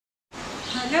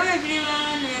Hello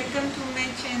everyone, welcome to my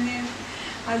channel.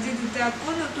 আজি দুটা আকৌ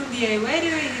নতুন DIY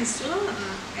লৈ আহিছোঁ।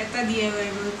 এটা DIY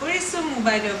মই কৰিছোঁ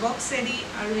মোবাইলৰ বক্সেদি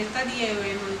আৰু এটা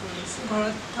DIY মই কৰিছোঁ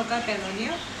ঘৰত থকা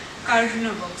পেলনীয়া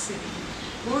কাৰ্টুনৰ বক্সেদি।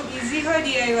 বহুত ইজি হয়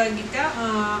DIY গিটা।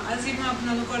 আজি মই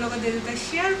আপোনালোকৰ লগত এটা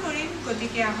শ্বেয়াৰ কৰিম,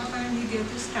 গতিকে আহক আমি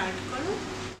ভিডিঅ'টো ষ্টাৰ্ট কৰোঁ।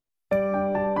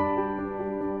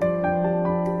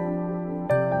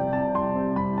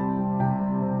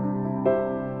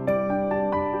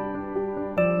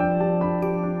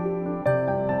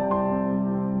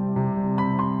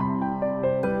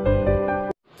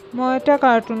 মই এটা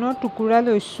কাৰ্টুনৰ টুকুৰা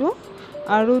লৈছোঁ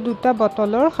আৰু দুটা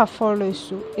বটলৰ সাফৰ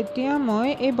লৈছোঁ। এতিয়া মই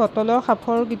এই বটলৰ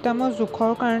সাফৰকেইটা মই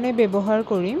জোখৰ কাৰণে ব্যৱহাৰ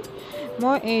কৰিম।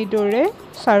 মই এইদৰে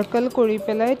চাৰ্কেল কৰি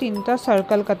পেলাই 3টা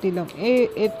চাৰ্কেল কাটি ল'ম।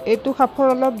 এইটো সাফৰ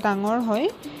অলপ ডাঙৰ হয়।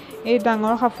 এই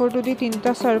ডাঙৰ সাফৰটো দি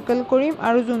 3টা চাৰ্কেল কৰিম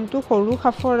আৰু যোনটো সৰু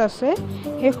সাফৰ আছে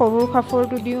সেই সৰু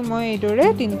সাফৰটো দিও মই এইদৰে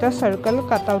 3টা চাৰ্কেল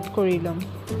কাট আউট কৰি ল'ম।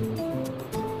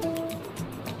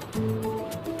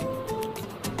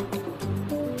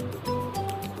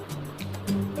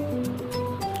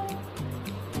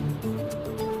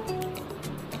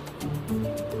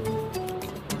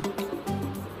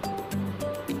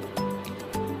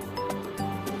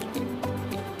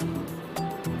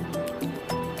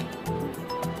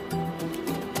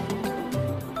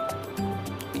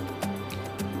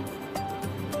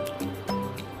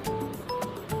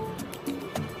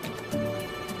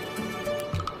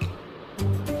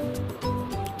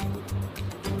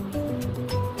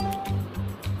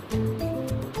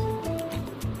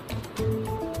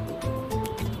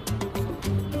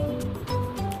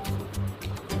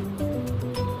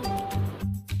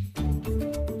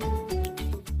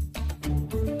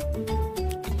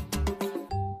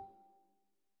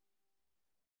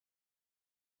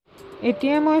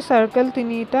 এতিয়া মই চাৰ্কেল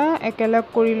 3টা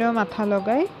একেলগ কৰি ল'ম মাথা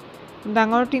লগাই।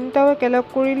 ডাঙৰ 3টাও একেলগ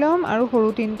কৰি ল'ম আৰু সৰু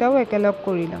 3টাও একেলগ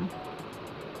কৰি ল'ম।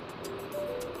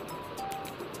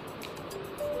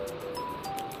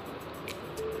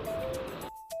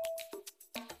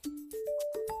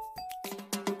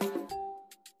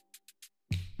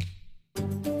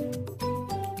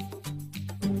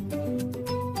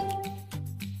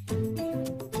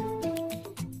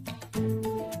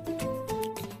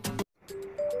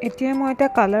 এতিয়া মই এটা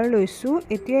কালাৰ লৈছোঁ।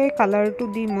 এতিয়া এই কালাৰটো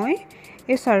দি মই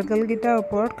এই চাৰ্কেলকেইটাৰ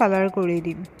ওপৰত কালাৰ কৰি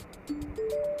দিম।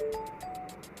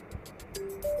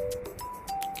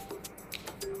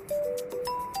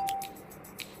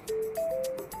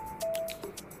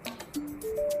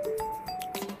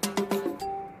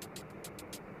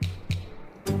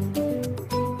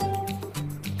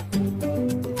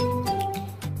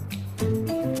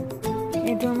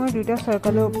 এইটো মই 2টা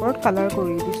চাৰ্কেলৰ ওপৰত কালাৰ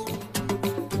কৰি দিছোঁ।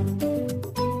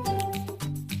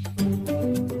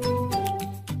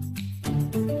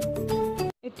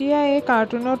 এতিয়া এই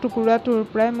কাৰ্টুনৰ টুকুৰাটোৰ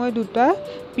পৰাই মই 2টা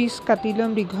পিচ কাটি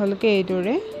ল'ম দীঘলকৈ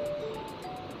এইদৰে।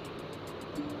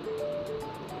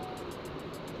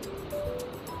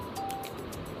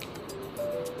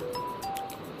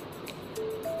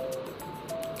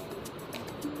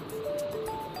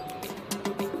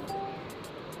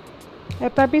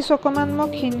 এটা পিচ অকণমান মই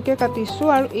ক্ষীণকৈ কাটিছোঁ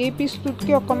আৰু এই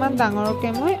পিচটোতকৈ অকণমান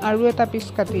ডাঙৰকৈ মই আৰু এটা পিচ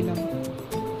কাটি ল'ম।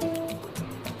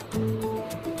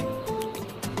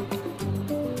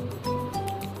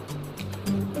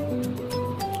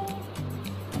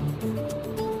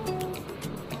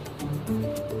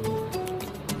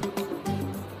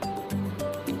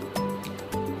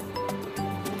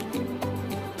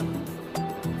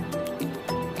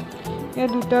 এই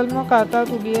দুডাল মই কাট আউট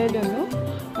উলিয়াই ল'লোঁ।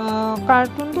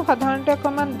 কাৰ্টুনটো সাধাৰণতে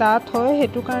অকণমান ডাঠ হয়,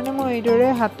 সেইটো কাৰণে মই এইদৰে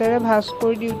হাতেৰে ভাঁজ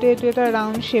কৰি দিওঁতে এইটো এটা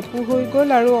ৰাউণ্ড শ্বেপো হৈ গ'ল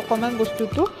আৰু অকণমান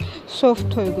বস্তুটো ছফ্ট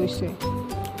হৈ গৈছে।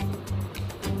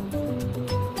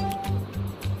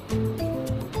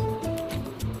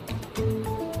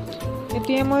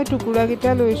 এতিয়া মই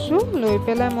টুকুৰাকেইটা লৈছোঁ। লৈ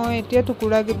পেলাই মই এতিয়া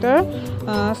টুকুৰাকেইটাৰ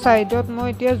ছাইডত মই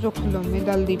এতিয়া জোখ ল'ম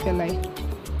এডাল দি পেলাই।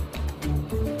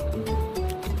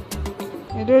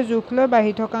 এইদৰে জোখ লৈ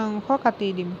বাঢ়ি থকা অংশ কাটি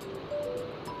দিম।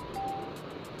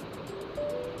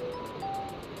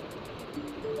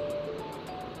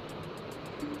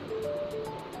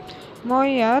 মই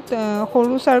ইয়াত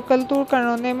সৰু চাৰ্কেলটোৰ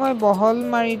কাৰণে মই বহল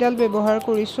মাৰিডাল ব্যৱহাৰ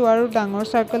কৰিছোঁ আৰু ডাঙৰ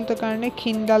চাৰ্কেলটোৰ কাৰণে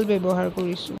ক্ষীণডাল ব্যৱহাৰ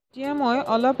কৰিছোঁ। এতিয়া মই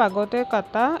অলপ আগতে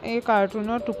কাটা এই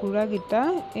কাৰ্টুনৰ টুকুৰাকেইটা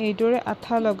এইদৰে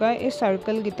আঠা লগাই এই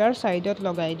চাৰ্কেলকেইটাৰ ছাইডত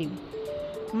লগাই দিম।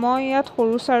 মই ইয়াত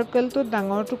সৰু চাৰ্কেলটোত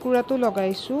ডাঙৰ টুকুৰাটো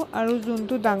লগাইছোঁ আৰু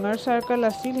যোনটো ডাঙৰ চাৰ্কেল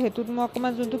আছিল সেইটোত মই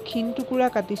অকণমান যোনটো ক্ষীণ টুকুৰা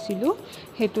কাটিছিলোঁ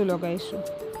সেইটো লগাইছোঁ।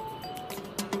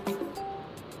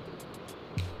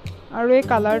 আৰু এই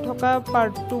কালাৰ থকা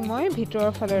পাৰ্টটো মই ভিতৰৰ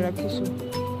ফালে ৰাখিছোঁ।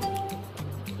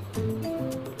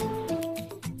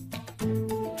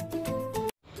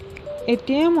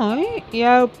 এতিয়া মই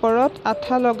ইয়াৰ ওপৰত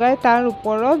আঠা লগাই তাৰ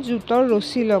ওপৰত জোতৰ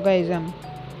ৰছী লগাই যাম।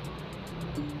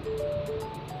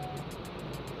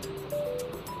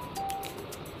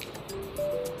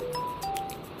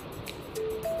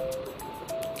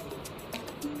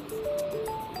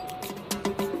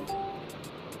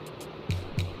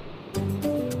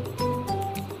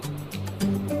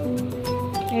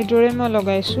 এইদৰে মই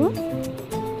লগাইছোঁ।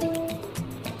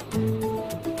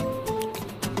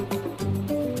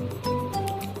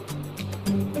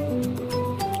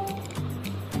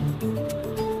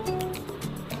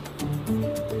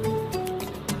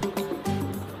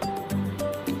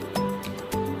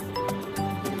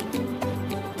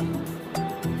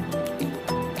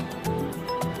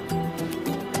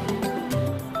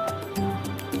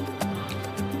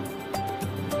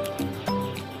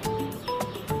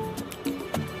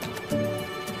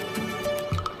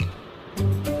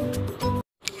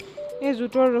 এই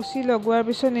জোতৰ ৰছী লগোৱাৰ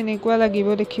পিছত এনেকুৱা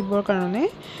লাগিব দেখিবৰ কাৰণে।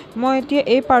 মই এতিয়া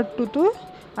এই পাৰ্টটোতো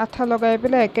আঠা লগাই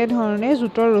পেলাই একেধৰণে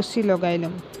জোতৰ ৰছী লগাই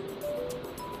ল'ম।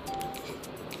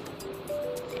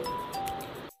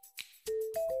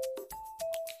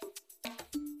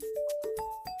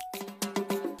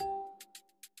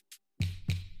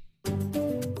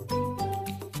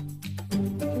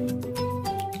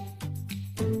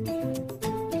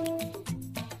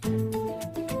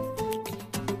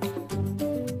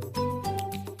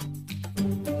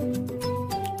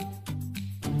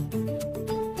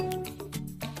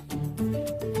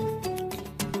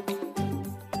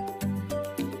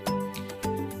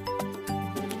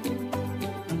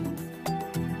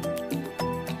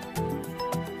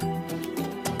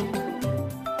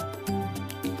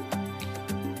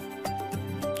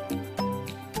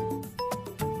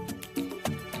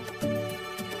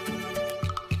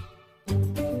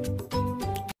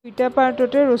 দুইটা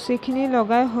পাৰ্টতে ৰছীখিনি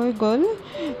লগাই হৈ গ'ল।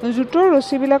 জোতৰ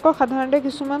ৰছীবিলাকৰ সাধাৰণতে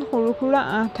কিছুমান সৰু সুৰা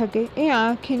আঁহ থাকে। এই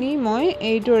আঁহখিনি মই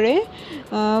এইদৰে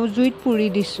জুইত পুৰি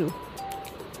দিছোঁ।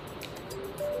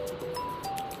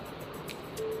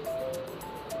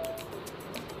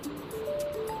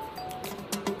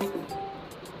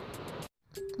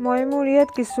 মই মোৰ ইয়াত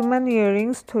কিছুমান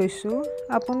ইয়েৰিংছ থৈছোঁ।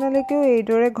 আপোনালোকেও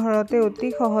এইদৰে ঘৰতে অতি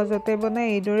সহজতে বনাই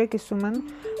এইদৰে কিছুমান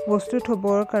বস্তু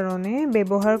থ'বৰ কাৰণে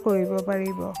ব্যৱহাৰ কৰিব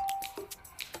পাৰিব।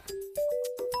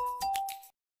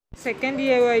 ছেকেণ্ড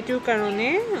DIYটোৰ কাৰণে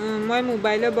মই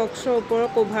মোবাইলৰ বক্সৰ ওপৰৰ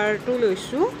কভাৰটো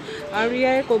লৈছোঁ আৰু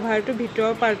ইয়াৰ কভাৰটোৰ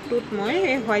ভিতৰৰ পাৰ্টটোত মই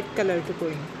এই হোৱাইট কালাৰটো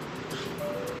কৰিম।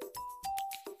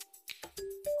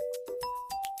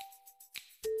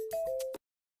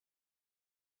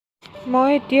 মই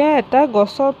এতিয়া এটা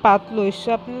গছৰ পাত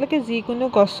লৈছোঁ। আপোনালোকে যিকোনো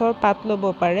গছৰ পাত ল'ব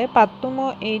পাৰে। পাতটো মই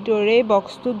এইদৰেই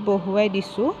বক্সটোত বহুৱাই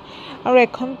দিছোঁ আৰু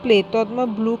এখন প্লেটত মই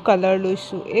ব্লু কালাৰ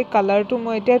লৈছোঁ। এই কালাৰটো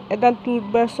মই এতিয়া এডাল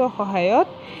টুথব্ৰাছৰ সহায়ত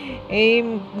এই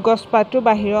গছপাতটোৰ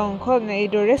বাহিৰৰ অংশত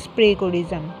এইদৰে স্প্ৰে কৰি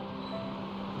যাম।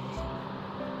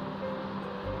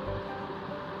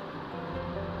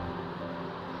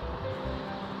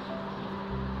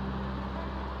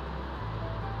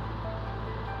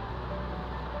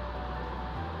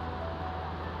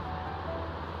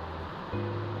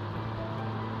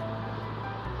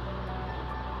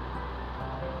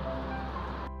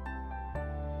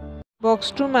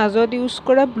 বক্সটোৰ মাজত ইউজ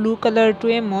কৰা ব্লু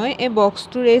কালাৰটোৱে মই এই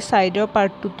বক্সটোৰ এই ছাইডৰ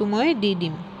পাৰ্টটোতো মই দি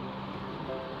দিম।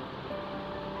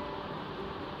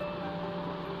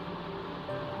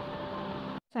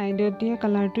 ছাইডত দিয়া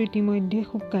কালাৰটো ইতিমধ্যে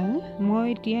শুকাল। মই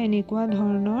এতিয়া এনেকুৱা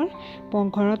ধৰণৰ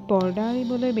ঘৰত পৰ্দা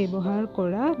আঁৰিবলৈ ব্যৱহাৰ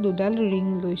কৰা দুডাল ৰিং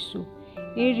লৈছোঁ।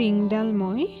 এই ৰিংডাল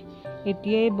মই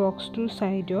এতিয়া এই বক্সটোৰ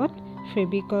ছাইডত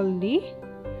ফেভিকল দি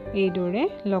এইদৰে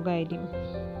লগাই দিম।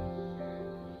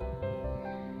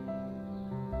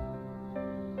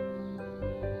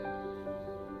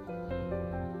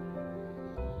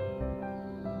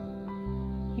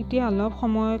 এতিয়া অলপ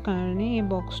সময়ৰ কাৰণে এই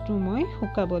বক্সটো মই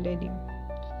শুকাবলৈ দিম।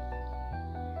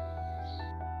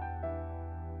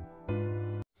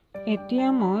 এতিয়া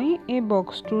মই এই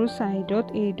বক্সটোৰ ছাইডত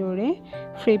এইদৰে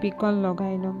ফেভিকল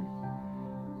লগাই ল'ম।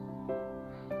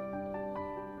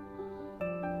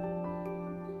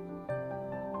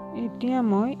 এতিয়া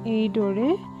মই এইদৰে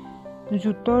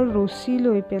জোতৰ ৰছী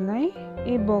লৈ পেলাই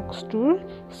এই বক্সটোৰ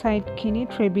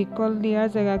ছাইডখিনিত ফেভিকল দিয়াৰ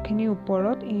জেগাখিনিৰ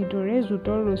ওপৰত এইদৰে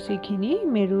জোতৰ ৰছীখিনি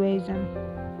মেৰুৱাই যাম।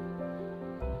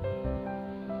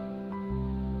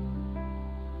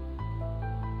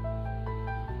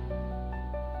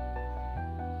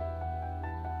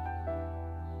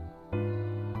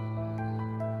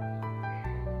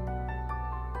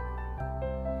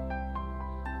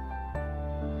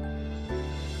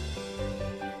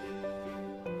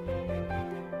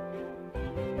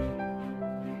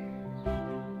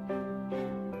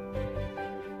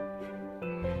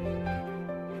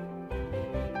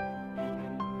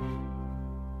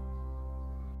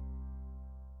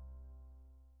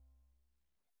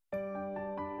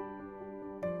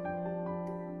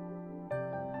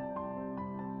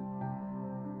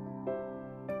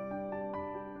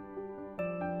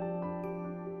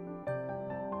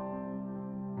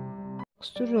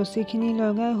 বস্তুৰ ৰছীখিনি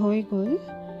লগাই হৈ গ'ল।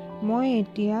 মই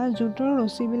এতিয়া জোতৰ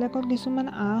ৰছীবিলাকত কিছুমান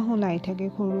আঁহ ওলাই থাকে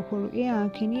সৰু সৰু, এই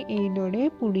আঁহখিনি এইদৰে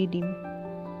পুৰি দিম।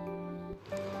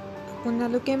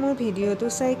 আপোনালোকে মোৰ ভিডিঅ'টো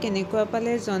চাই কেনেকুৱা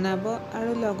পালে জনাব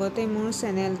আৰু লগতে মোৰ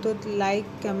চেনেলটোত লাইক,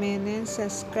 কমেণ্ট এণ্ড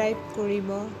ছাবস্ক্ৰাইব কৰিব।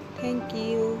 Thank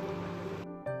U.